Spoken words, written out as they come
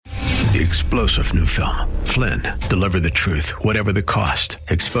the explosive new film, Flynn, Deliver the Truth, Whatever the Cost,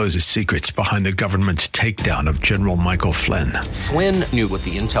 exposes secrets behind the government's takedown of General Michael Flynn. Flynn knew what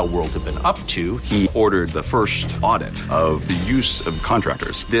the intel world had been up to. He ordered the first audit of the use of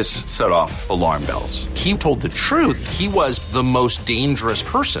contractors. This set off alarm bells. He told the truth. He was the most dangerous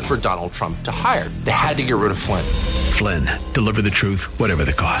person for Donald Trump to hire. They had to get rid of Flynn. Flynn, Deliver the Truth, Whatever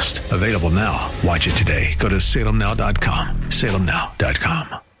the Cost. Available now. Watch it today. Go to salemnow.com.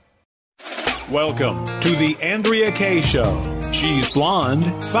 salemnow.com. Welcome to the Andrea Kaye Show. She's blonde,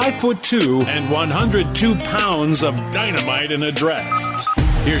 5'2", and 102 pounds of dynamite in a dress.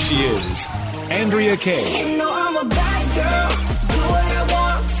 Here she is, Andrea Kaye. You know I'm a bad girl. Do what I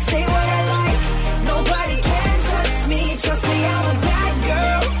want, say what I like. Nobody can touch me. Trust me, I'm a bad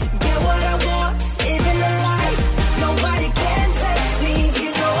girl. Get what I want, living the life. Nobody can touch me.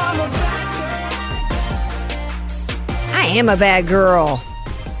 You know I'm a bad girl. I am a bad girl.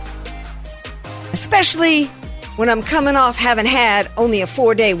 Especially when I'm coming off having had only a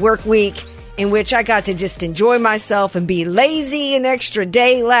 4-day work week in which I got to just enjoy myself and be lazy an extra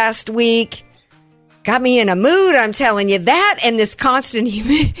day last week. Got me in a mood, I'm telling you. That and this constant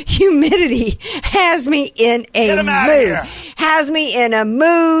humidity has me in a mood. Has me in a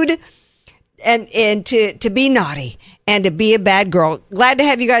mood and to be naughty and to be a bad girl. Glad to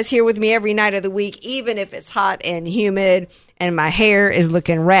have you guys here with me every night of the week, even if it's hot and humid and my hair is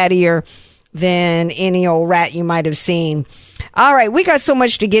looking rattier than any old rat you might have seen. All right, we got so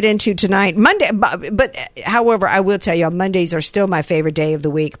much to get into tonight. Monday, but however, I will tell you, Mondays are still my favorite day of the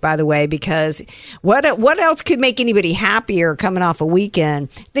week, by the way, because what else could make anybody happier coming off a weekend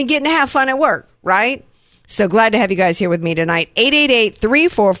than getting to have fun at work, right? So glad to have you guys here with me tonight.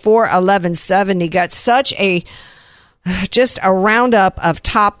 888-344-1170. Got such just a roundup of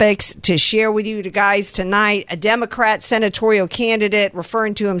topics to share with you guys tonight. A Democrat senatorial candidate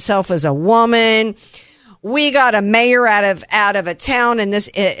referring to himself as a woman. We got a mayor out of a town in this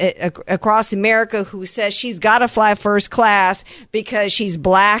across America who says she's got to fly first class because she's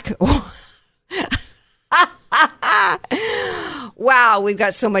black. Wow, we've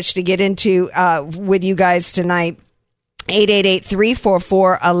got so much to get into with you guys tonight.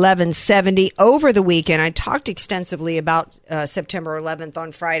 888-344-1170. Over the weekend, I talked extensively about September 11th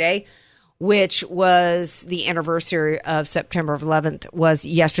on Friday, which was the anniversary of September 11th, was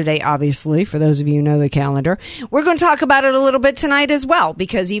yesterday, obviously, for those of you who know the calendar. We're going to talk about it a little bit tonight as well,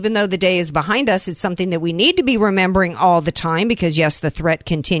 because even though the day is behind us, it's something that we need to be remembering all the time, because, yes, the threat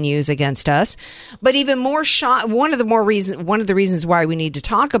continues against us. But even more one of the reasons why we need to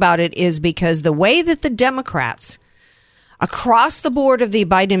talk about it is because the way that the Democrats across the board of the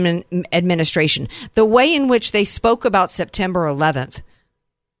Biden administration, the way in which they spoke about September 11th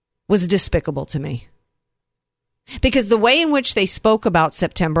was despicable to me. Because the way in which they spoke about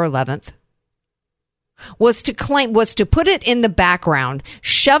September 11th was to put it in the background,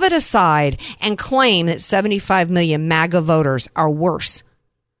 shove it aside, and claim that 75 million MAGA voters are worse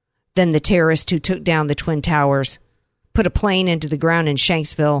than the terrorists who took down the Twin Towers, put a plane into the ground in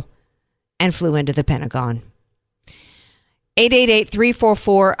Shanksville, and flew into the Pentagon.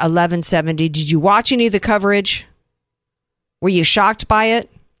 888-344-1170. Did you watch any of the coverage? Were you shocked by it?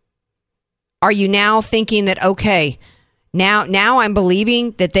 Are you now thinking that, okay, now I'm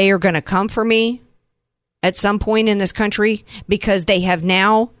believing that they are going to come for me at some point in this country because they have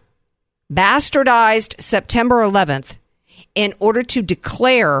now bastardized September 11th in order to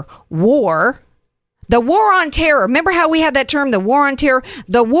declare war, the war on terror. Remember how we had that term, the war on terror?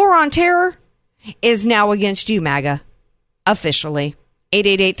 The war on terror is now against you, MAGA. Officially.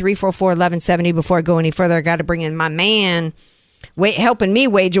 888-344-1170. Before I go any further, I got to bring in my man helping me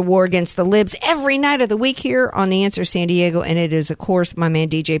wage a war against the libs every night of the week here on The Answer San Diego. And it is, of course, my man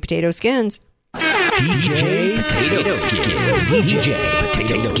DJ Potato Skins. DJ Potato Skins. DJ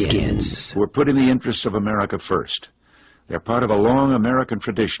Potato Skins. We're putting the interests of America first. They're part of a long American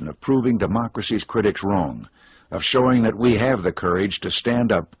tradition of proving democracy's critics wrong, of showing that we have the courage to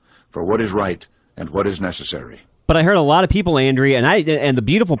stand up for what is right and what is necessary. But I heard a lot of people, Andrea, and the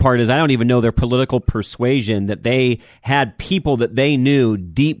beautiful part is I don't even know their political persuasion, that they had people that they knew,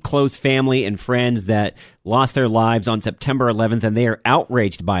 deep, close family and friends that lost their lives on September 11th, and they are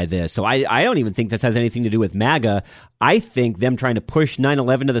outraged by this. So I don't even think this has anything to do with MAGA. I think them trying to push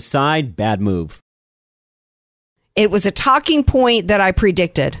 9/11 to the side, bad move. It was a talking point that I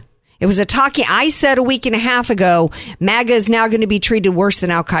predicted. I said a week and a half ago, MAGA is now going to be treated worse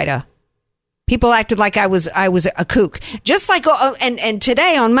than Al-Qaeda. People acted like I was a kook. Just like, and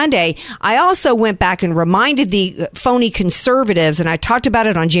today on Monday, I also went back and reminded the phony conservatives, and I talked about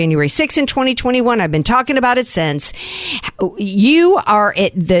it on January 6th in 2021. I've been talking about it since. You are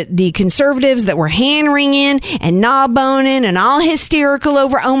the conservatives that were hand-wringing and knob-boning and all hysterical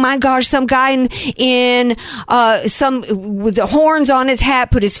over, oh my gosh, some guy in some with the horns on his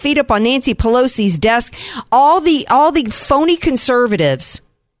hat put his feet up on Nancy Pelosi's desk. All the phony conservatives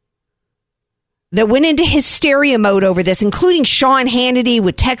that went into hysteria mode over this, including Sean Hannity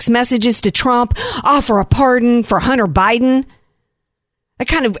with text messages to Trump, offer a pardon for Hunter Biden. The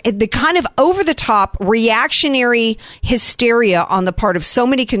kind of over-the-top reactionary hysteria on the part of so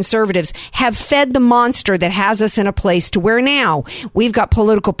many conservatives have fed the monster that has us in a place to where now we've got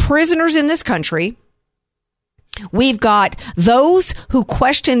political prisoners in this country. We've got those who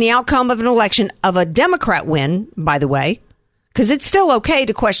question the outcome of an election, of a Democrat win, by the way, because it's still okay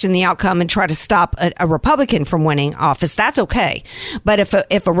to question the outcome and try to stop a Republican from winning office. That's okay. But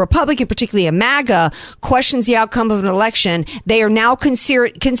if a Republican, particularly a MAGA, questions the outcome of an election, they are now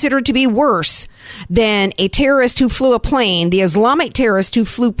considered to be worse than a terrorist who flew a plane, the Islamic terrorist who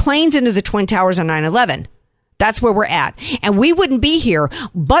flew planes into the Twin Towers on 9/11. That's where we're at. And we wouldn't be here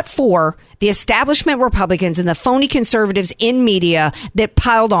but for the establishment Republicans and the phony conservatives in media that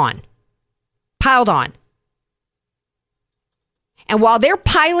piled on. And while they're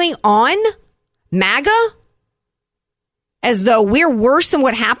piling on MAGA, as though we're worse than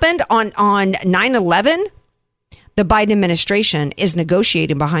what happened on 9/11, the Biden administration is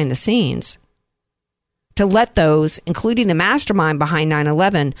negotiating behind the scenes to let those, including the mastermind behind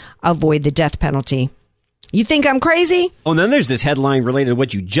 9/11, avoid the death penalty. You think I'm crazy? Oh, and then there's this headline related to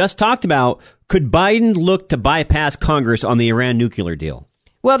what you just talked about. Could Biden look to bypass Congress on the Iran nuclear deal?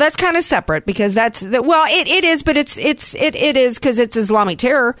 Well, that's kind of separate because it is, but it is because it's Islamic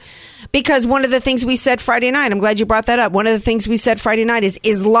terror. Because one of the things we said Friday night, I'm glad you brought that up. One of the things we said Friday night is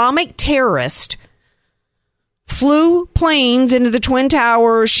Islamic terrorists flew planes into the Twin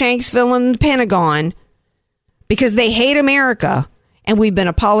Towers, Shanksville, and the Pentagon because they hate America, and we've been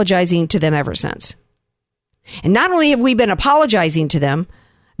apologizing to them ever since. And not only have we been apologizing to them,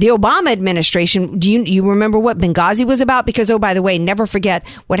 the Obama administration, do you remember what Benghazi was about? Because, oh, by the way, never forget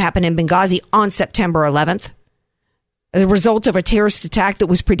what happened in Benghazi on September 11th. The result of a terrorist attack that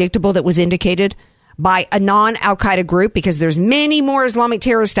was predictable, that was indicated by a non-Al-Qaeda group, because there's many more Islamic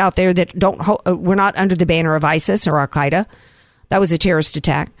terrorists out there that were not under the banner of ISIS or Al-Qaeda. That was a terrorist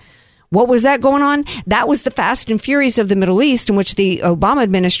attack. What was that going on? That was the Fast and Furious of the Middle East, in which the Obama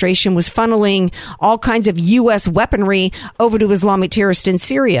administration was funneling all kinds of U.S. weaponry over to Islamic terrorists in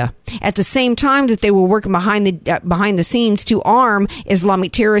Syria. At the same time that they were working behind the scenes to arm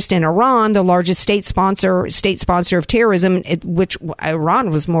Islamic terrorists in Iran, the largest state sponsor of terrorism, which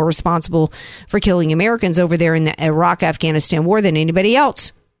Iran was more responsible for killing Americans over there in the Iraq-Afghanistan war than anybody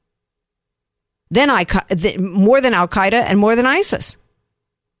else. More than Al-Qaeda and more than ISIS.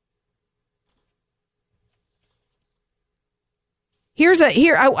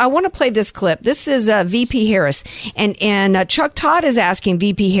 I want to play this clip. This is VP Harris, and Chuck Todd is asking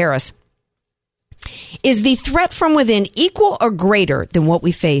VP Harris, is the threat from within equal or greater than what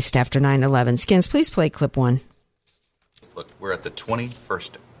we faced after 9/11? Skins, please play clip 1. Look, we're at the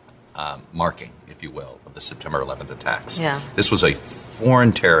 21st marking, if you will, of the September 11th attacks. Yeah. This was a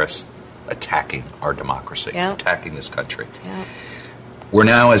foreign terrorist attacking our democracy, yeah, attacking this country. Yeah. We're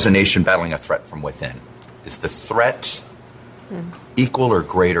now, as a nation, battling a threat from within. Is the threat equal or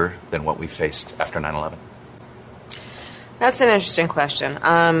greater than what we faced after 9/11? That's an interesting question.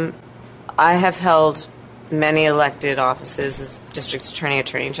 I have held many elected offices as district attorney,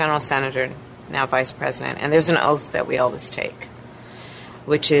 attorney general, senator, now vice president, and there's an oath that we always take,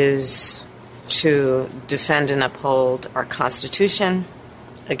 which is to defend and uphold our Constitution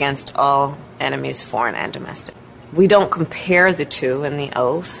against all enemies, foreign and domestic. We don't compare the two in the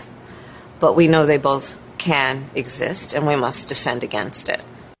oath, but we know they both can exist, and we must defend against it.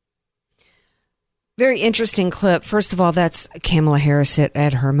 Very interesting clip. First of all, that's Kamala Harris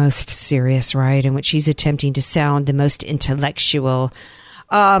at her most serious, right, in which she's attempting to sound the most intellectual.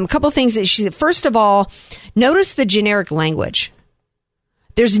 A couple of things that she said. First of all, notice the generic language.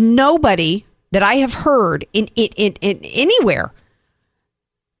 There's nobody that I have heard in anywhere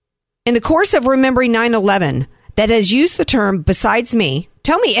in the course of remembering 9/11 that has used the term, besides me.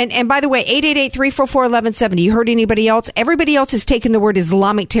 Tell me, and by the way, 888-344-1170, you heard anybody else? Everybody else has taken the word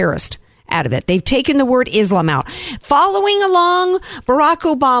Islamic terrorist out of it. They've taken the word Islam out. Following along Barack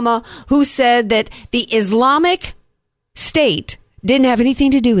Obama, who said that the Islamic State didn't have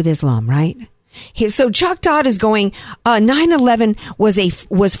anything to do with Islam, right? So Chuck Todd is going, 9/11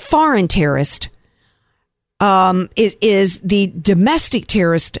 was foreign terrorist. Is the domestic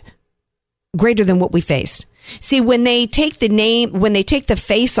terrorist greater than what we faced? See, when they take the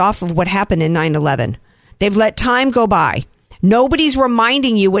face off of what happened in 9/11, they've let time go by. Nobody's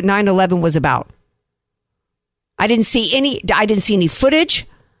reminding you what 9/11 was about. I didn't see any footage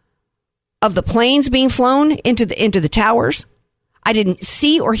of the planes being flown into the towers. I didn't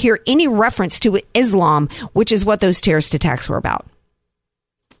see or hear any reference to Islam, which is what those terrorist attacks were about.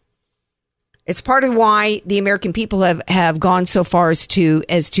 It's part of why the American people have gone so far as to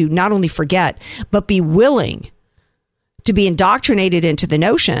not only forget, but be willing to be indoctrinated into the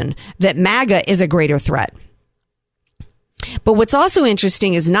notion that MAGA is a greater threat. But what's also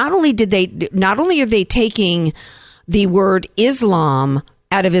interesting is not only are they taking the word Islam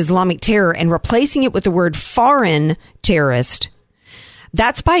out of Islamic terror and replacing it with the word foreign terrorist.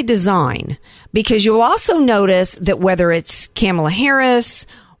 That's by design, because you'll also notice that whether it's Kamala Harris,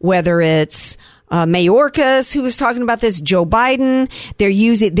 whether it's Mayorkas, who was talking about this, Joe Biden,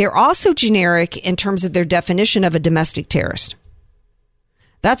 they're also generic in terms of their definition of a domestic terrorist.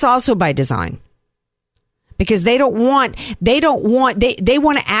 That's also by design. Because they want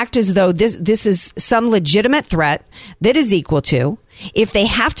to act as though this is some legitimate threat that is equal to. If they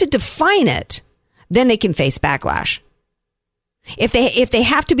have to define it, then they can face backlash.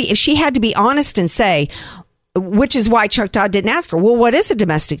 If she had to be honest and say, which is why Chuck Todd didn't ask her, well, what is a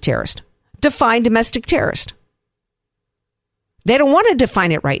domestic terrorist? Define domestic terrorist. They don't want to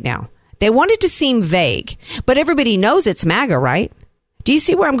define it right now. They want it to seem vague, but everybody knows it's MAGA, right? Do you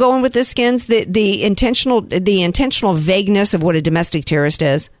see where I'm going with this, Skins? The intentional vagueness of what a domestic terrorist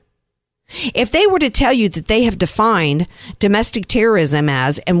is. If they were to tell you that they have defined domestic terrorism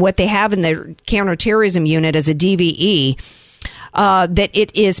as, and what they have in their counterterrorism unit as a DVE, that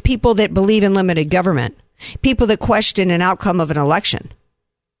it is people that believe in limited government, people that question an outcome of an election,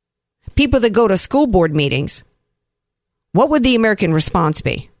 people that go to school board meetings, what would the American response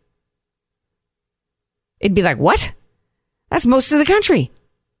be? It'd be like, what? That's most of the country,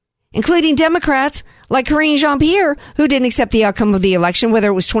 including Democrats like Karine Jean-Pierre, who didn't accept the outcome of the election, whether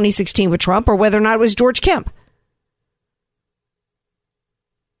it was 2016 with Trump or whether or not it was George Kemp.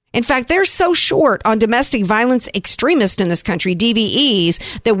 In fact, they're so short on domestic violence extremists in this country, DVEs,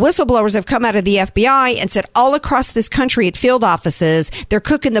 that whistleblowers have come out of the FBI and said all across this country at field offices, they're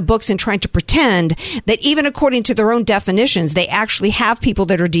cooking the books and trying to pretend that even according to their own definitions, they actually have people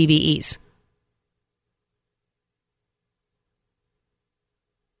that are DVEs.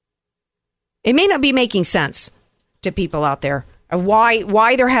 It may not be making sense to people out there of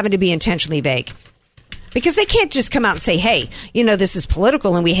why they're having to be intentionally vague. Because they can't just come out and say, hey, this is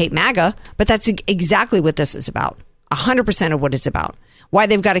political and we hate MAGA. But that's exactly what this is about. 100% of what it's about. Why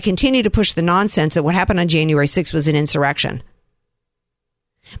they've got to continue to push the nonsense that what happened on January 6th was an insurrection.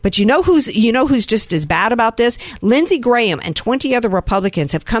 But you know who's just as bad about this? Lindsey Graham and 20 other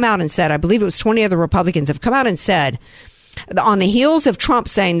Republicans have come out and said, I believe it was 20 other Republicans have come out and said, on the heels of Trump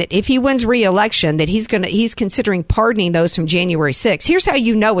saying that if he wins re-election, that he's considering pardoning those from January 6th. Here's how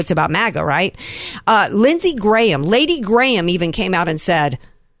you know it's about MAGA, right? Lindsey Graham, Lady Graham even came out and said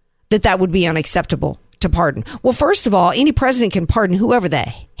that would be unacceptable to pardon. Well, first of all, any president can pardon whoever the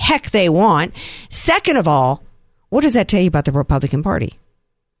heck they want. Second of all, what does that tell you about the Republican Party?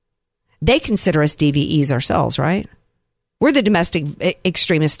 They consider us DVEs ourselves, right? We're the domestic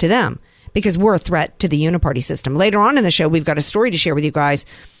extremists to them, because we're a threat to the uniparty system. Later on in the show, we've got a story to share with you guys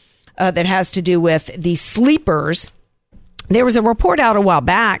that has to do with the sleepers. There was a report out a while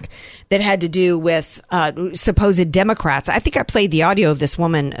back that had to do with supposed Democrats. I think I played the audio of this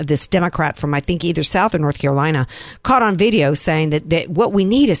woman, this Democrat from, I think, either South or North Carolina, caught on video saying that what we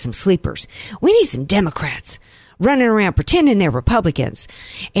need is some sleepers. We need some Democrats running around pretending they're Republicans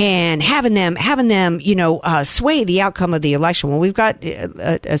and having them, sway the outcome of the election. Well, we've got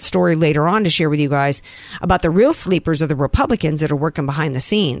a story later on to share with you guys about the real sleepers of the Republicans that are working behind the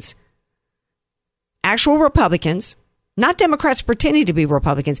scenes. Actual Republicans, not Democrats pretending to be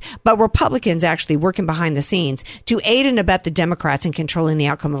Republicans, but Republicans actually working behind the scenes to aid and abet the Democrats in controlling the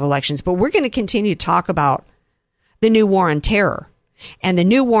outcome of elections. But we're going to continue to talk about the new war on terror, and the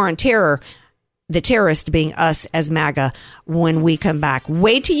new war on terror, the terrorists being us as MAGA, when we come back.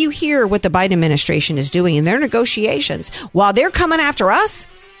 Wait till you hear what the Biden administration is doing in their negotiations while they're coming after us,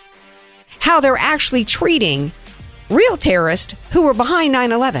 how they're actually treating real terrorists who were behind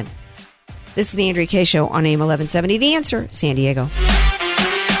 9/11. This is the Andrea Kaye Show on AM 1170. The Answer, San Diego.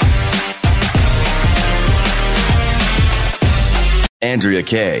 Andrea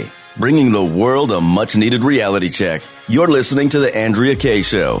Kaye, bringing the world a much-needed reality check. You're listening to The Andrea Kaye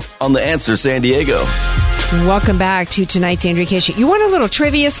Show on The Answer San Diego. Welcome back to tonight's Andrea Kaye Show. You want a little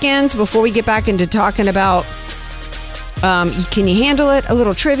trivia, Skins, before we get back into talking about, can you handle it? A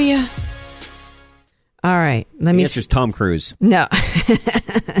little trivia? All right. The answer's Tom Cruise. No.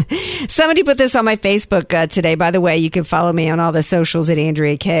 Somebody put this on my Facebook today. By the way, you can follow me on all the socials at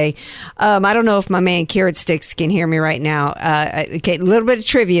Andrea Kaye. I don't know if my man Carrot Sticks can hear me right now. Okay, a little bit of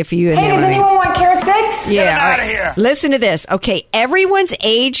trivia for you. Hey, does anyone want carrot sticks? Yeah. Get him out of here. Listen to this. Okay, everyone's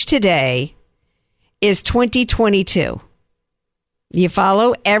age today is 2022. You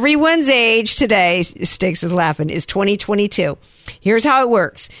follow? Everyone's age today, Sticks is laughing, is 2022. Here's how it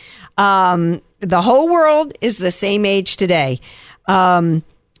works. The whole world is the same age today. You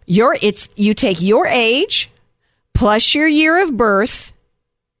take your age plus your year of birth,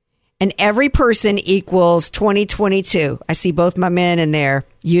 and every person equals 2022. I see both my men in there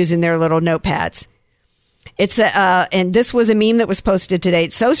using their little notepads. It's and this was a meme that was posted today.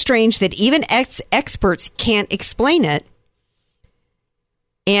 It's so strange that even experts can't explain it.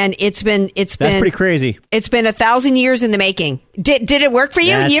 And it's been pretty crazy. It's been 1,000 years in the making. Did it work for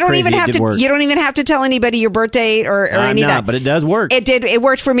you? That's you don't crazy. even have It did to. work. You don't even have to tell anybody your birth date or any of that. But it does work. It did. It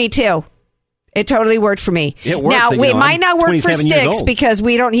worked for me too. It totally worked for me. It works. Now it might not work for 27 years Sticks old. because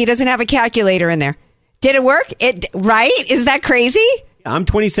we don't. He doesn't have a calculator in there. Did it work? Right? Is that crazy? I'm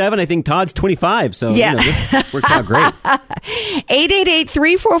 27. I think Todd's 25. So yeah, this worked out great.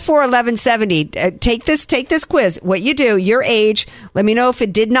 888-344-1170. Take this quiz. What you do, your age. Let me know if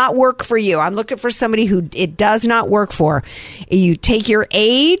it did not work for you. I'm looking for somebody who it does not work for. You take your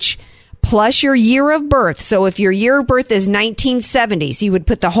age plus your year of birth. So if your year of birth is 1970s, you would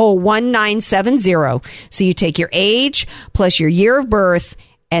put the whole 1970. So you take your age plus your year of birth,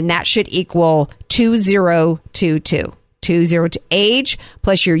 and that should equal 2022. 20 age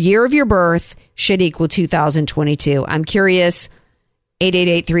plus your year of your birth should equal 2022. I'm curious,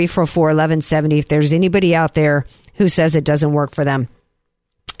 888-344-1170, if there's anybody out there who says it doesn't work for them.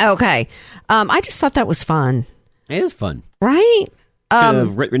 Okay. I just thought that was fun. It is fun. Right? Should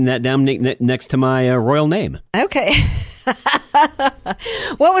have written that down next to my royal name. Okay.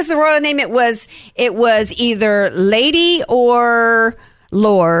 What was the royal name? It was either Lady or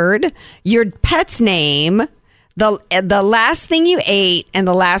Lord, your pet's name, the last thing you ate, and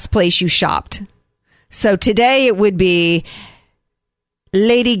the last place you shopped. So today it would be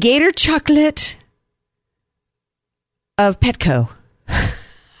Lady Gator Chocolate of Petco.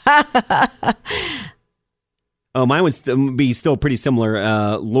 Oh, mine would be still pretty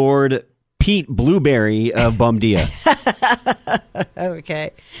similar. Lord Pete Blueberry of Bumdia.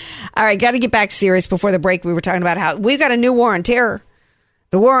 Okay. All right, got to get back serious. Before the break, we were talking about how we've got a new war on terror.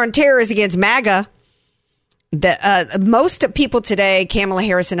 The war on terror is against MAGA. Most people today, Kamala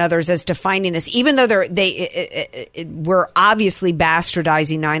Harris and others, as defining this, even though they were obviously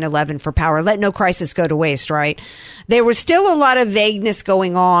bastardizing 9/11 for power. Let no crisis go to waste, right? There was still a lot of vagueness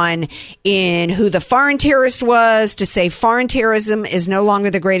going on in who the foreign terrorist was. To say foreign terrorism is no longer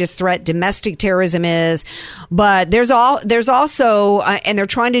the greatest threat, domestic terrorism is. But there's also, and they're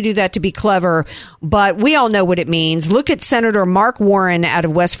trying to do that to be clever. But we all know what it means. Look at Senator Mark Warren out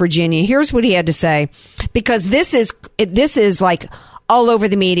of West Virginia. Here's what he had to say, because this is like all over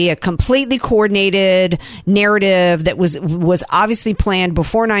the media, completely coordinated narrative that was obviously planned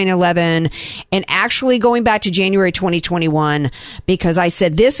before 9/11 and actually going back to January 2021, because I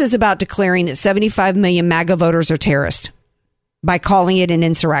said this is about declaring that 75 million MAGA voters are terrorists by calling it an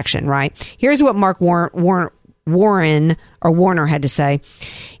insurrection, right? Here's what Mark Warner had to say.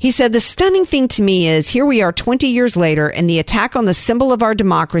 He said, "The stunning thing to me is here we are 20 years later, and the attack on the symbol of our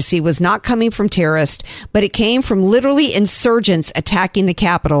democracy was not coming from terrorists, but it came from literally insurgents attacking the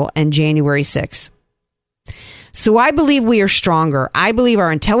Capitol on January 6th. So I believe we are stronger. I believe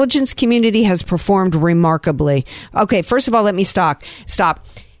our intelligence community has performed remarkably." Okay, first of all, let me stop.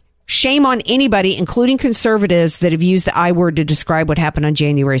 Shame on anybody, including conservatives, that have used the I word to describe what happened on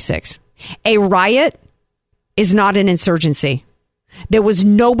January 6th. A riot is not an insurgency. There was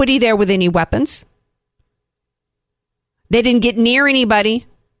nobody there with any weapons. They didn't get near anybody.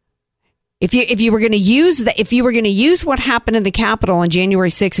 If you were going to use what happened in the Capitol on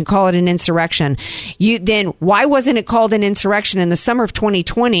January 6th and call it an insurrection, then why wasn't it called an insurrection in the summer of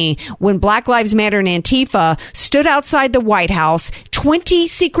 2020 when Black Lives Matter and Antifa stood outside the White House? 20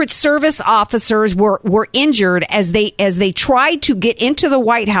 Secret Service officers were injured as they tried to get into the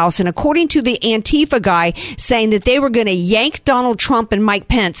White House, and according to the Antifa guy, saying that they were going to yank Donald Trump and Mike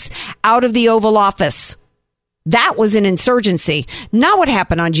Pence out of the Oval Office. That was an insurgency, not what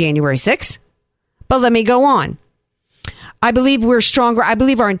happened on January 6th. But let me go on. I believe we're stronger. I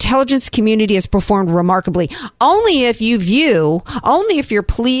believe our intelligence community has performed remarkably. Only if you're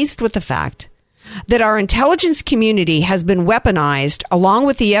pleased with the fact that our intelligence community has been weaponized along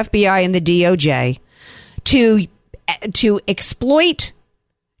with the FBI and the DOJ to exploit,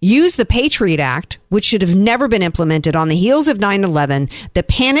 use the Patriot Act, which should have never been implemented on the heels of 9/11, the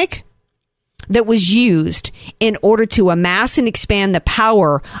panic that was used in order to amass and expand the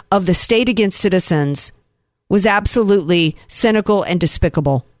power of the state against citizens was absolutely cynical and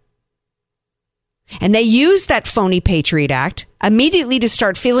despicable. And they used that phony Patriot Act immediately to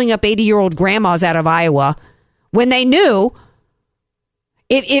start filling up 80-year-old grandmas out of Iowa when they knew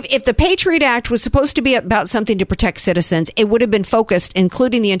if the Patriot Act was supposed to be about something to protect citizens, it would have been focused,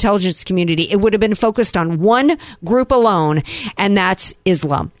 including the intelligence community, it would have been focused on one group alone, and that's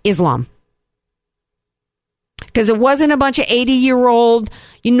Islam. Because it wasn't a bunch of 80-year-old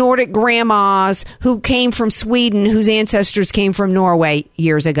Nordic grandmas who came from Sweden, whose ancestors came from Norway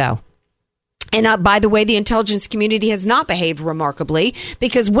years ago. And by the way, the intelligence community has not behaved remarkably,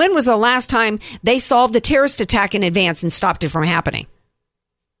 because when was the last time they solved a terrorist attack in advance and stopped it from happening?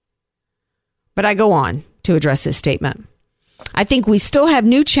 But I go on to address this statement. I think we still have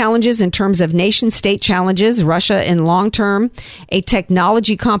new challenges in terms of nation-state challenges. Russia in long term, a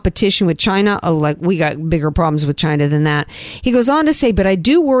technology competition with China. Oh, like we got bigger problems with China than that. He goes on to say, but I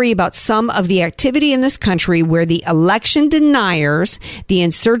do worry about some of the activity in this country where the election deniers, the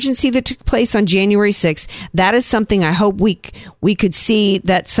insurgency that took place on January 6th, that is something I hope we could see,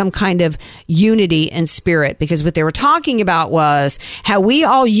 that some kind of unity and spirit, because what they were talking about was how we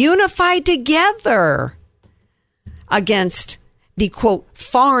all unified together against the, quote,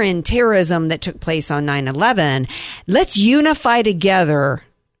 foreign terrorism that took place on 9/11. Let's unify together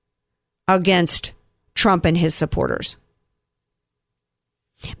against Trump and his supporters.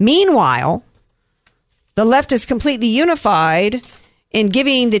 Meanwhile, the left is completely unified in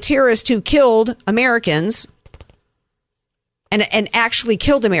giving the terrorists who killed Americans and actually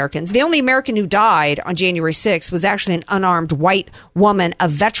killed Americans. The only American who died on January 6th was actually an unarmed white woman, a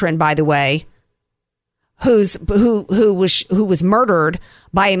veteran, by the way, who was murdered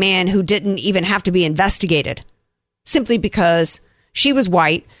by a man who didn't even have to be investigated, simply because she was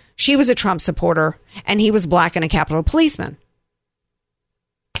white, she was a Trump supporter, and he was black and a Capitol policeman.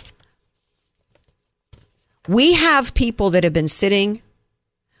 We have people that have been sitting,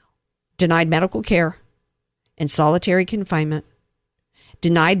 denied medical care, in solitary confinement,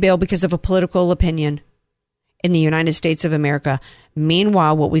 denied bail because of a political opinion in the United States of America.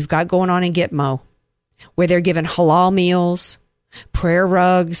 Meanwhile, what we've got going on in Gitmo, where they're given halal meals, prayer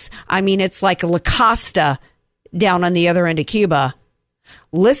rugs. I mean, it's like a La Costa down on the other end of Cuba.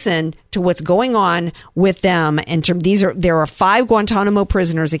 Listen to what's going on with them. And there are 5 Guantanamo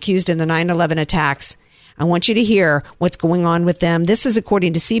prisoners accused in the 9/11 attacks. I want you to hear what's going on with them. This is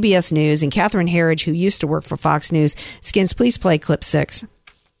according to CBS News, and Catherine Herridge, who used to work for Fox News. Skins, please play clip 6.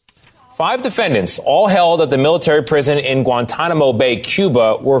 5 defendants, all held at the military prison in Guantanamo Bay,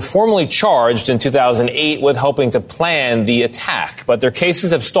 Cuba, were formally charged in 2008 with helping to plan the attack. But their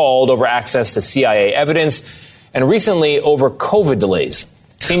cases have stalled over access to CIA evidence and recently over COVID delays.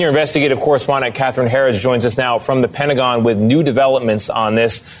 Senior investigative correspondent Catherine Herridge joins us now from the Pentagon with new developments on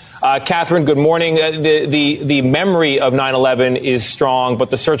this. Catherine, good morning. The memory of 9/11 is strong, but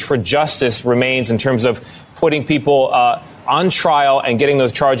the search for justice remains in terms of putting people on trial and getting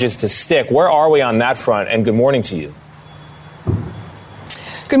those charges to stick. Where are we on that front? And good morning to you.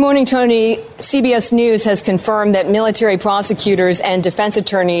 Good morning, Tony. CBS News has confirmed that military prosecutors and defense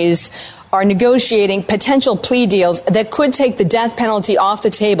attorneys are negotiating potential plea deals that could take the death penalty off the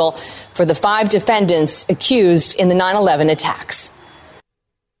table for the 5 defendants accused in the 9/11 attacks.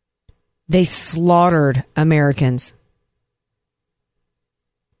 They slaughtered Americans.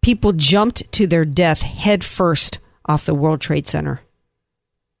 People jumped to their death head first off the World Trade Center.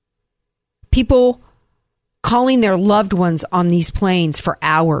 People calling their loved ones on these planes for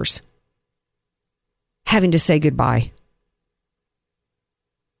hours, having to say goodbye.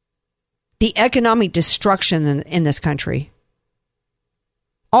 The economic destruction in this country.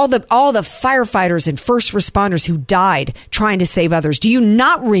 All the firefighters and first responders who died trying to save others. Do you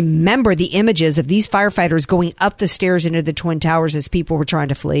not remember the images of these firefighters going up the stairs into the Twin Towers as people were trying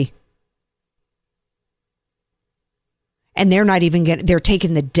to flee? And they're not even they're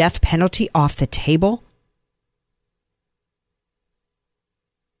taking the death penalty off the table?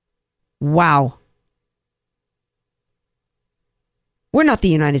 Wow. We're not the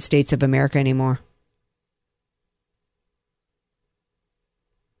United States of America anymore.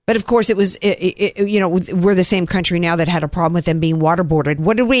 But of course, we're the same country now that had a problem with them being waterboarded.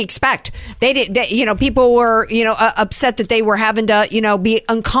 What did we expect? People were, upset that they were having to, be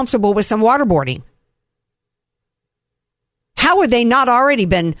uncomfortable with some waterboarding. How had they not already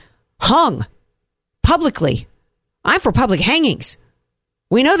been hung publicly? I'm for public hangings.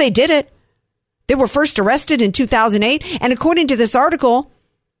 We know they did it. They were first arrested in 2008. And according to this article,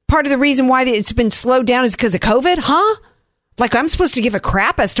 part of the reason why it's been slowed down is because of COVID, huh? Like I'm supposed to give a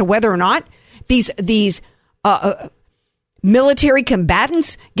crap as to whether or not these military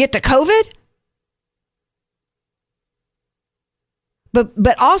combatants get to COVID?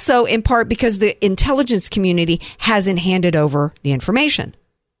 But also in part because the intelligence community hasn't handed over the information.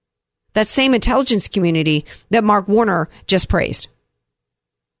 That same intelligence community that Mark Warner just praised.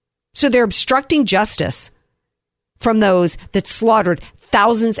 So they're obstructing justice from those that slaughtered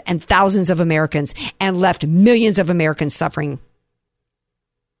thousands and thousands of Americans and left millions of Americans suffering.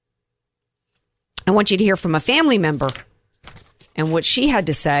 I want you to hear from a family member and what she had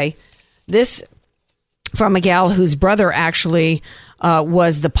to say. This from a gal whose brother actually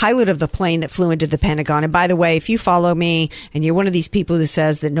was the pilot of the plane that flew into the Pentagon. And by the way, if you follow me and you're one of these people who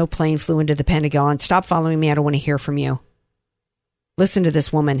says that no plane flew into the Pentagon, stop following me. I don't want to hear from you. Listen to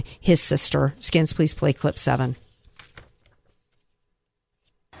this woman, his sister. Skins, please play clip 7.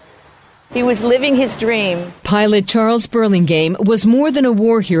 He was living his dream. Pilot Charles Burlingame was more than a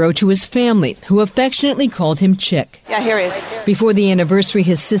war hero to his family, who affectionately called him Chick. Yeah, here he is. Before the anniversary,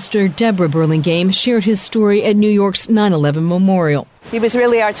 his sister, Deborah Burlingame, shared his story at New York's 9/11 memorial. He was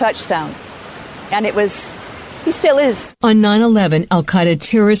really our touchstone. And he still is. On 9/11, al-Qaeda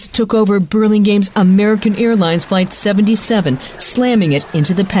terrorists took over Burlingame's American Airlines Flight 77, slamming it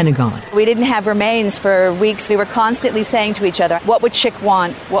into the Pentagon. We didn't have remains for weeks. We were constantly saying to each other, what would Chick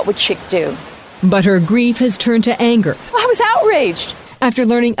want? What would Chick do? But her grief has turned to anger. I was outraged. After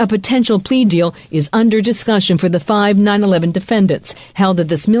learning a potential plea deal is under discussion for the 5 9/11 defendants held at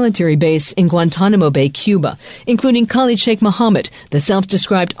this military base in Guantanamo Bay, Cuba, including Khalid Sheikh Mohammed, the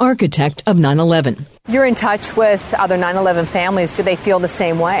self-described architect of 9/11. You're in touch with other 9/11 families. Do they feel the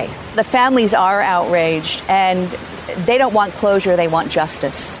same way? The families are outraged, and they don't want closure. They want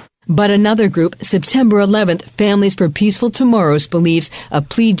justice. But another group, September 11th, Families for Peaceful Tomorrows, believes a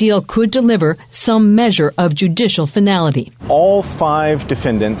plea deal could deliver some measure of judicial finality. All 5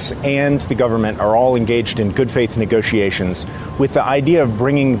 defendants and the government are all engaged in good faith negotiations with the idea of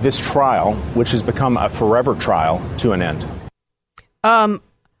bringing this trial, which has become a forever trial, to an end.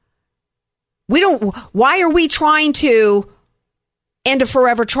 Why are we trying to end a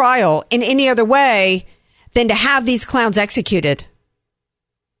forever trial in any other way than to have these clowns executed?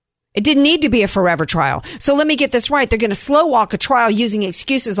 It didn't need to be a forever trial. So let me get this right. They're going to slow walk a trial using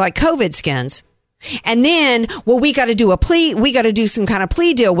excuses like COVID, Skins. And then, we got to do we got to do some kind of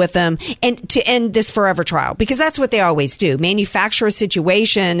plea deal with them and to end this forever trial, because that's what they always do. Manufacture a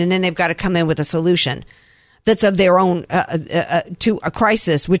situation and then they've got to come in with a solution that's of their own, to a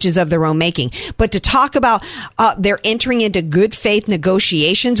crisis, which is of their own making. But to talk about, they're entering into good faith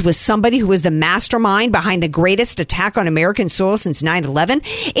negotiations with somebody who was the mastermind behind the greatest attack on American soil since 9/11.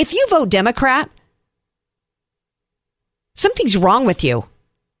 If you vote Democrat, something's wrong with you.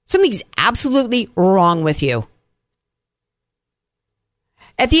 Something's absolutely wrong with you.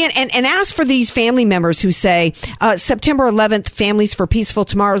 At the end, and ask for these family members who say, September 11th, Families for Peaceful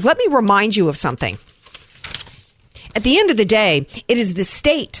Tomorrows. Let me remind you of something. At the end of the day, it is the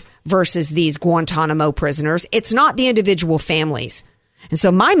state versus these Guantanamo prisoners. It's not the individual families. And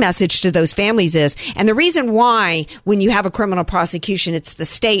so my message to those families is, and the reason why when you have a criminal prosecution, it's the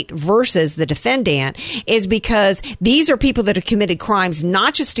state versus the defendant, is because these are people that have committed crimes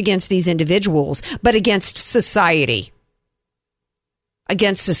not just against these individuals, but against society.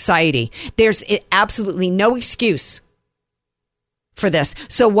 Against society. There's absolutely no excuse for this.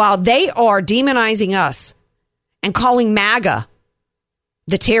 So while they are demonizing us and calling MAGA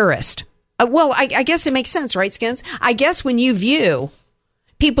the terrorist, I guess it makes sense, right, Skins? I guess when you view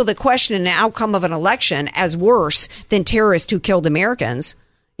people that question the outcome of an election as worse than terrorists who killed Americans,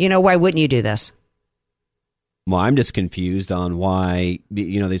 why wouldn't you do this? Well, I'm just confused on why,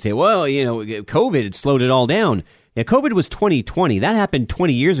 they say, COVID had slowed it all down. Yeah, COVID was 2020. That happened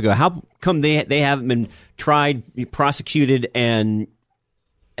 20 years ago. How come they haven't been tried, prosecuted, and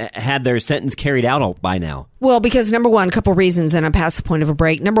had their sentence carried out by now? Well, because number one, a couple reasons, and I'm past the point of a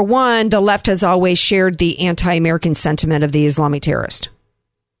break. Number one, the left has always shared the anti-American sentiment of the Islamic terrorist.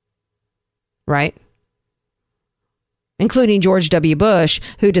 Right? Including George W. Bush,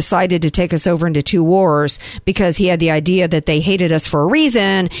 who decided to take us over into 2 wars because he had the idea that they hated us for a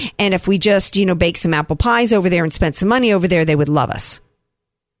reason. And if we just, bake some apple pies over there and spent some money over there, they would love us.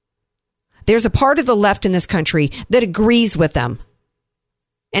 There's a part of the left in this country that agrees with them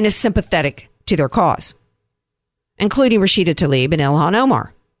and is sympathetic to their cause, including Rashida Tlaib and Ilhan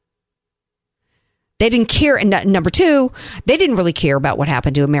Omar. They didn't care. And number two, they didn't really care about what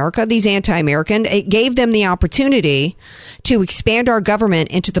happened to America. These anti-American, it gave them the opportunity to expand our government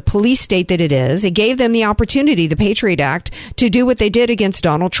into the police state that it is. It gave them the opportunity, the Patriot Act, to do what they did against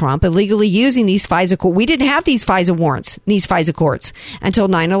Donald Trump, illegally using these FISA courts. We didn't have these FISA warrants, these FISA courts, until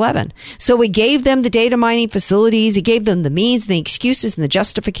 9/11. So it gave them the data mining facilities. It gave them the means, the excuses, and the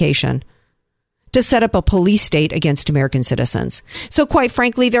justification to set up a police state against American citizens. So quite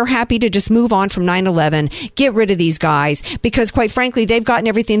frankly, they're happy to just move on from 9/11, get rid of these guys, because quite frankly, they've gotten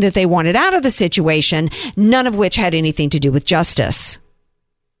everything that they wanted out of the situation, none of which had anything to do with justice.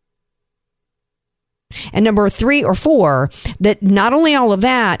 And number 3 or 4, that not only all of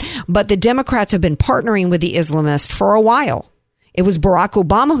that, but the Democrats have been partnering with the Islamists for a while. It was Barack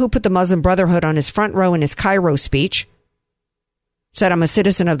Obama who put the Muslim Brotherhood on his front row in his Cairo speech. Said, I'm a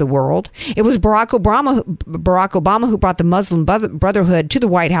citizen of the world. It was Barack Obama who brought the Muslim Brotherhood to the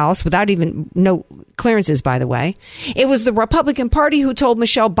White House without even no clearances, by the way. It was the Republican Party who told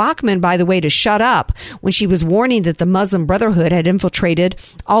Michelle Bachmann, by the way, to shut up when she was warning that the Muslim Brotherhood had infiltrated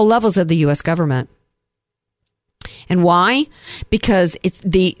all levels of the U.S. government. And why? Because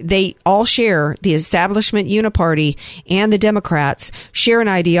they all share, the establishment uniparty and the Democrats share an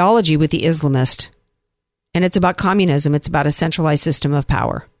ideology with the Islamist. And it's about communism. It's about a centralized system of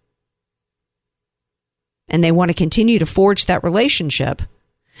power. And they want to continue to forge that relationship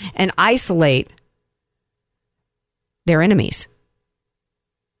and isolate their enemies.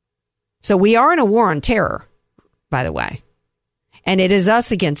 So we are in a war on terror, by the way. And it is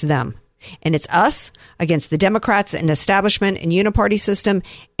us against them. And it's us against the Democrats and establishment and uniparty system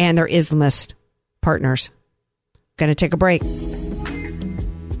and their Islamist partners. Going to take a break.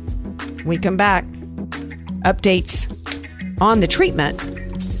 When we come back, updates on the treatment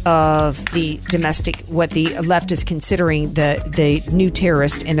of the domestic, what the left is considering the new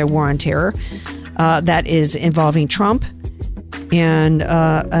terrorist in their war on terror that is involving Trump and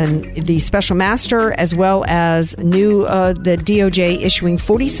the special master, as well as the DOJ issuing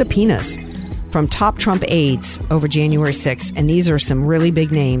 40 subpoenas from top Trump aides over January 6th. And these are some really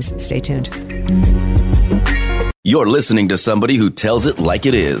big names. Stay tuned. You're listening to somebody who tells it like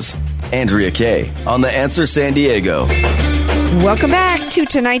it is. Andrea Kaye on The Answer San Diego. Welcome back to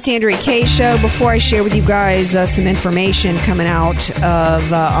tonight's Andrea Kaye Show. Before I share with you guys some information coming out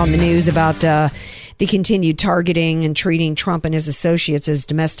of on the news about the continued targeting and treating Trump and his associates as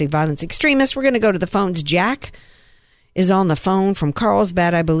domestic violence extremists, we're going to go to the phones. Jack is on the phone from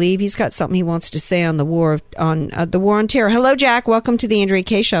Carlsbad, I believe. He's got something he wants to say on the war on terror. Hello, Jack. Welcome to the Andrea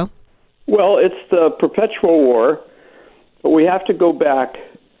Kaye Show. Well, it's the perpetual war, but we have to go back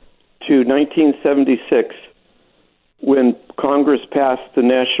to 1976 when Congress passed the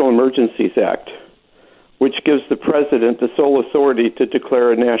National Emergencies Act, which gives the president the sole authority to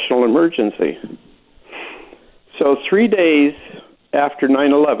declare a national emergency. So 3 days after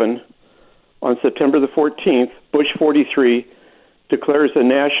 9/11, on September the 14th, Bush 43 declares a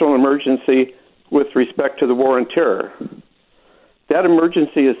national emergency with respect to the war on terror. That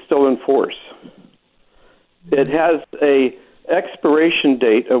emergency is still in force. It has a expiration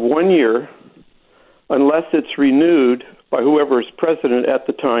date of 1 year unless it's renewed by whoever is president at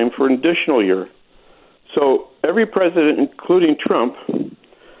the time for an additional year. So every president, including Trump,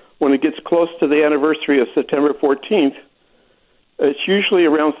 when it gets close to the anniversary of September 14th, it's usually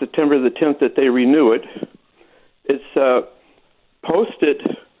around September the 10th that they renew it. It's posted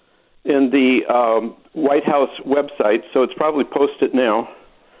in the White House website, so it's probably posted now.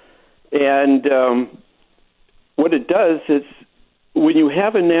 And what it does is, when you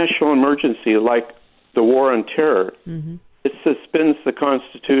have a national emergency like the war on terror, it suspends the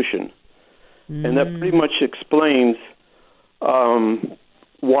Constitution. And that pretty much explains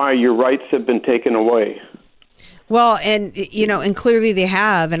why your rights have been taken away. Well, and, and clearly they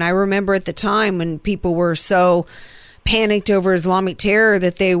have. And I remember at the time when people were so panicked over Islamic terror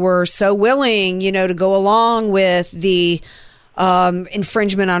that they were so willing, to go along with the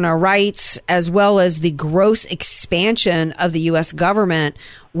infringement on our rights, as well as the gross expansion of the U.S. government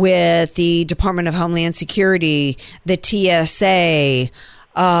with the Department of Homeland Security, the TSA,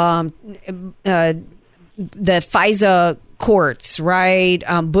 the FISA courts, right?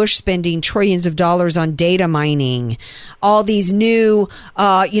 Bush spending trillions of dollars on data mining, all these new,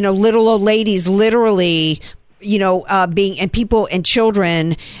 little old ladies literally and people and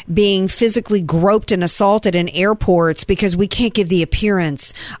children being physically groped and assaulted in airports because we can't give the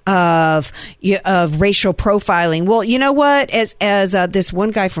appearance of racial profiling. Well, you know what? As this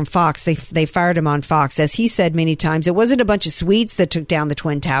one guy from Fox, they fired him on Fox. As he said many times, it wasn't a bunch of Swedes that took down the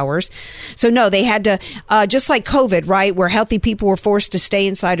Twin Towers. So no, they had to, just like COVID, right? Where healthy people were forced to stay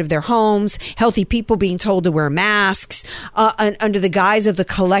inside of their homes, healthy people being told to wear masks, under the guise of the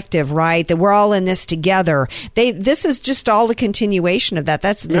collective, right? That we're all in this together. This is just all a continuation of that.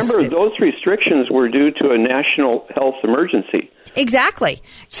 Remember, those restrictions were due to a national health emergency. Exactly.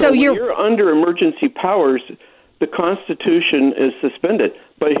 So when you're under emergency powers, the Constitution is suspended.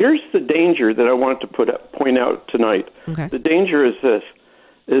 But here's the danger that I want to point out tonight. Okay. The danger is this,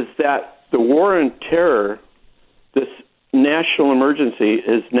 is that the war on terror, this national emergency,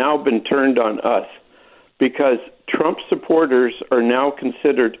 has now been turned on us because Trump supporters are now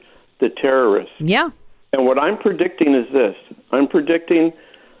considered the terrorists. Yeah. And what I'm predicting is this. I'm predicting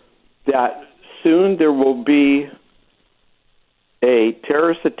that soon there will be a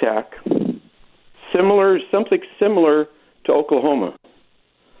terrorist attack, something similar to Oklahoma.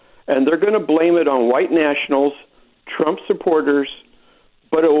 And they're going to blame it on white nationals, Trump supporters,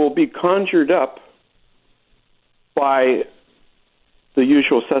 but it will be conjured up by the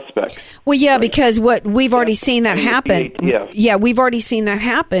usual suspects. Well, yeah, because we've already seen that happen. Yeah, we've already seen that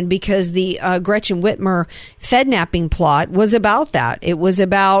happen because the Gretchen Whitmer Fednapping plot was about that. It was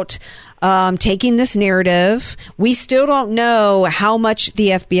about taking this narrative. We still don't know how much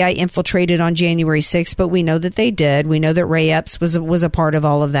the FBI infiltrated on January 6th, but we know that they did. We know that Ray Epps was a part of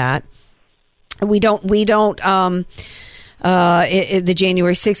all of that. We don't. The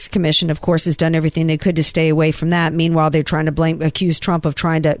January 6th Commission, of course, has done everything they could to stay away from that. Meanwhile, they're trying to accuse Trump of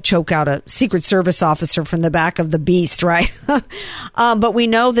trying to choke out a Secret Service officer from the back of the beast, right? But we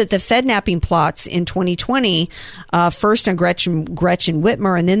know that the Fednapping plots in 2020, first on Gretchen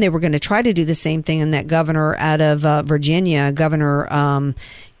Whitmer, and then they were going to try to do the same thing on that governor out of Virginia, Governor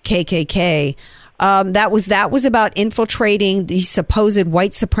KKK. That was about infiltrating these supposed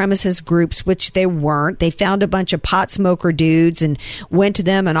white supremacist groups, which they weren't. They found a bunch of pot smoker dudes and went to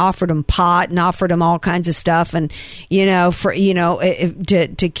them and offered them pot and offered them all kinds of stuff, and to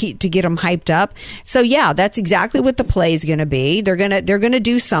get them hyped up. So yeah, that's exactly what the play is going to be. They're gonna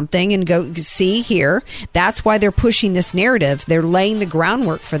do something and go see here. That's why they're pushing this narrative. They're laying the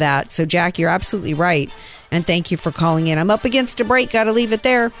groundwork for that. So Jack, you're absolutely right, and thank you for calling in. I'm up against a break. Got to leave it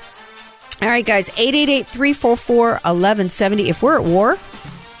there. All right, guys, 888-344-1170. If we're at war,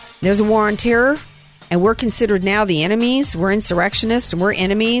 there's a war on terror, and we're considered now the enemies, we're insurrectionists, and we're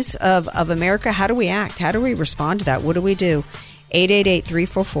enemies of America, how do we act? How do we respond to that? What do we do?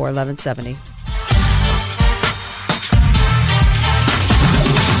 888-344-1170.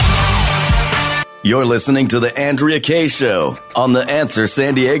 You're listening to The Andrea Kaye Show on The Answer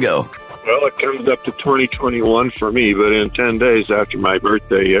San Diego. Well, it comes up to 2021 for me, but in 10 days after my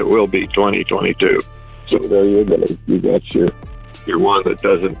birthday, it will be 2022. So there you go. You got your one that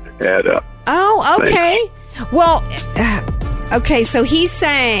doesn't add up. Oh, okay. Thanks. Well, okay, so he's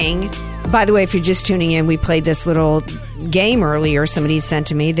saying, by the way, if you're just tuning in, we played this little game earlier. Somebody sent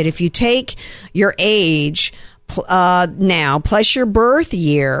to me that if you take your age now plus your birth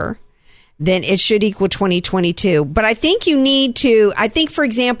year, then it should equal 2022. But I think you need to, for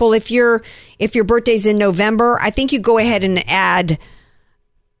example, if your birthday's in November, I think you go ahead and add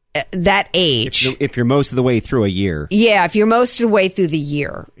that age. If you're most of the way through a year. Yeah, if you're most of the way through the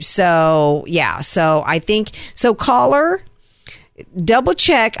year. So, yeah, so I think, so caller, double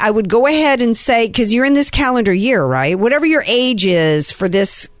check. I would go ahead and say, because you're in this calendar year, right? Whatever your age is for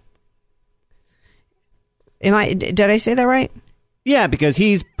this. Did I say that right? Yeah, because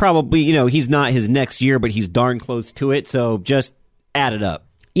he's probably, he's not his next year, but he's darn close to it. So just add it up.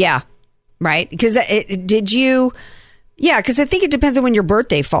 Yeah, right. Because because I think it depends on when your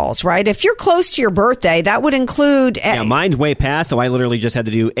birthday falls, right? If you're close to your birthday, that would include. Yeah, mine's way past, so I literally just had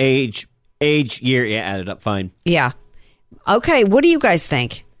to do age, year. Yeah, add it up. Fine. Yeah. Okay. What do you guys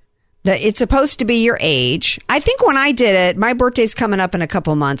think? That it's supposed to be your age. I think when I did it, my birthday's coming up in a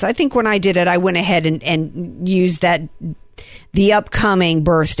couple months. I think when I did it, I went ahead and used that. The upcoming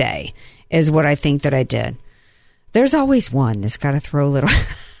birthday is what I think that I did. There's always one that's got to throw a little.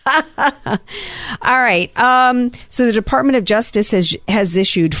 All right. So the Department of Justice has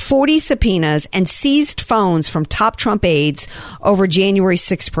issued 40 subpoenas and seized phones from top Trump aides over January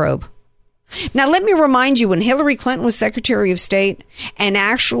 6th probe. Now, let me remind you, when Hillary Clinton was Secretary of State and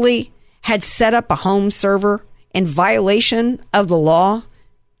actually had set up a home server in violation of the law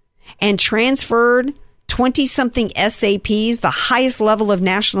and transferred 20-something SAPs, the highest level of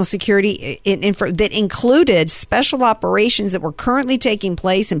national security that included special operations that were currently taking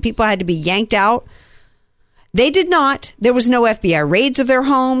place and people had to be yanked out. They did not. There was no FBI raids of their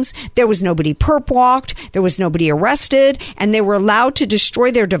homes. There was nobody perp walked. There was nobody arrested, and they were allowed to destroy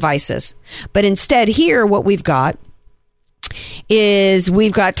their devices. But instead here, what we've got is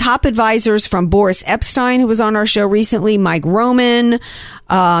we've got top advisors from Boris Epstein, who was on our show recently, Mike Roman,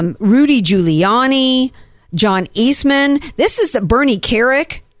 Rudy Giuliani, John Eastman. This is the Bernie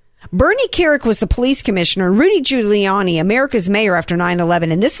Kerik. Bernie Kerik was the police commissioner, and Rudy Giuliani, America's mayor after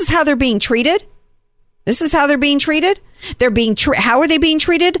 9/11. And this is how they're being treated. This is how they're being treated. How are they being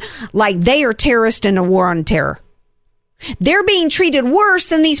treated? Like they are terrorists in a war on terror. They're being treated worse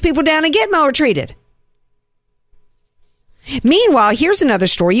than these people down in Gitmo are treated. Meanwhile, here's another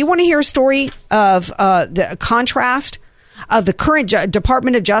story. You want to hear a story of the contrast of the current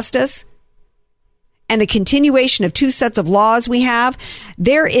Department of Justice and the continuation of two sets of laws we have?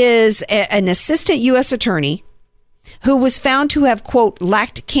 There is an assistant U.S. attorney who was found to have, quote,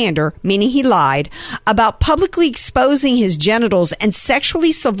 lacked candor, meaning he lied, about publicly exposing his genitals and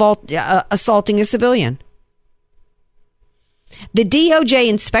sexually assaulting a civilian. The DOJ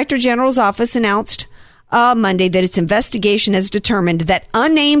Inspector General's office announced Monday that its investigation has determined that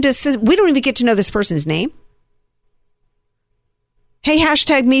unnamed we don't even get to know this person's name. Hey,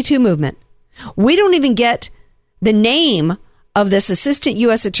 hashtag Me Too movement. We don't even get the name of this assistant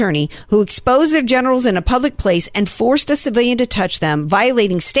U.S. attorney who exposed their genitals in a public place and forced a civilian to touch them,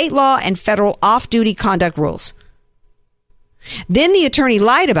 violating state law and federal off-duty conduct rules. Then the attorney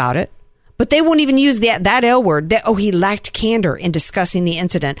lied about it, but they won't even use that L word. He lacked candor in discussing the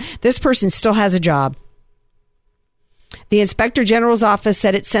incident. This person still has a job. The Inspector General's office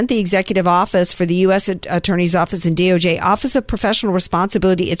said it sent the executive office for the U.S. Attorney's Office and DOJ Office of Professional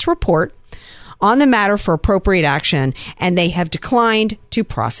Responsibility its report on the matter for appropriate action, and they have declined to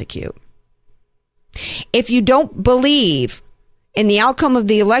prosecute. If you don't believe in the outcome of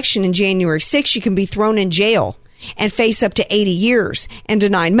the election in January 6th, you can be thrown in jail and face up to 80 years and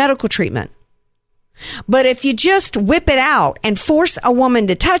denied medical treatment. But if you just whip it out and force a woman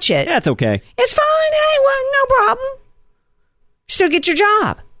to touch it, that's okay. It's fine. Hey, well, no problem. Still get your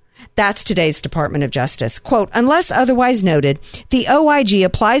job. That's today's Department of Justice. Quote, unless otherwise noted, the OIG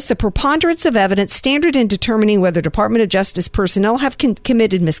applies the preponderance of evidence standard in determining whether Department of Justice personnel have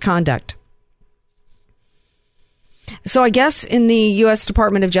committed misconduct. So I guess in the U.S.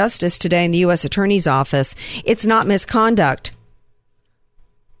 Department of Justice today, in the U.S. Attorney's Office, it's not misconduct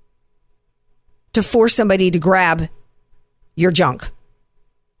to force somebody to grab your junk.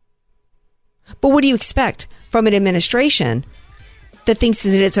 But what do you expect from an administration that thinks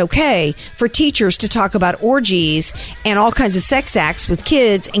that it's okay for teachers to talk about orgies and all kinds of sex acts with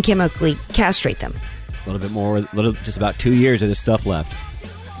kids and chemically castrate them? A little bit more, just about 2 years of this stuff left.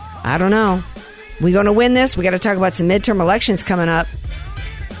 I don't know. We going to win this? We got to talk about some midterm elections coming up.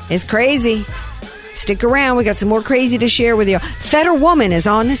 It's crazy. Stick around. We got some more crazy to share with you. Federal woman is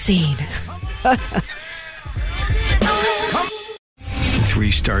on the scene.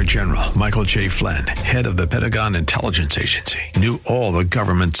 3-star General Michael J. Flynn, head of the Pentagon Intelligence Agency, knew all the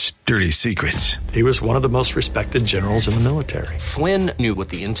government's dirty secrets. He was one of the most respected generals in the military. Flynn knew what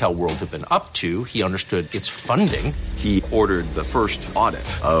the intel world had been up to. He understood its funding. He ordered the first audit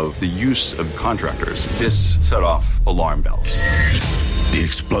of the use of contractors. This set off alarm bells. The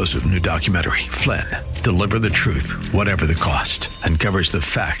explosive new documentary, Flynn, Deliver the Truth, Whatever the Cost, uncovers the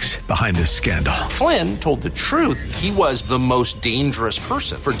facts behind this scandal. Flynn told the truth. He was the most dangerous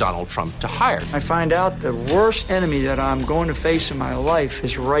person for Donald Trump to hire. I find out the worst enemy that I'm going to face in my life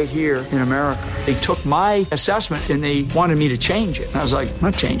is right here in America. They took my assessment and they wanted me to change it. And I was like, I'm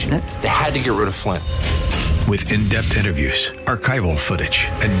not changing it. They had to get rid of Flynn. With in-depth interviews, archival footage,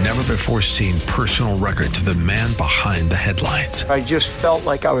 and never-before-seen personal records of the man behind the headlines. I just felt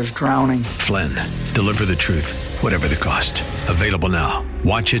like I was drowning. Flynn, Deliver the Truth, Whatever the Cost. Available now.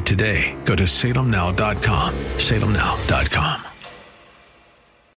 Watch it today. Go to salemnow.com. salemnow.com.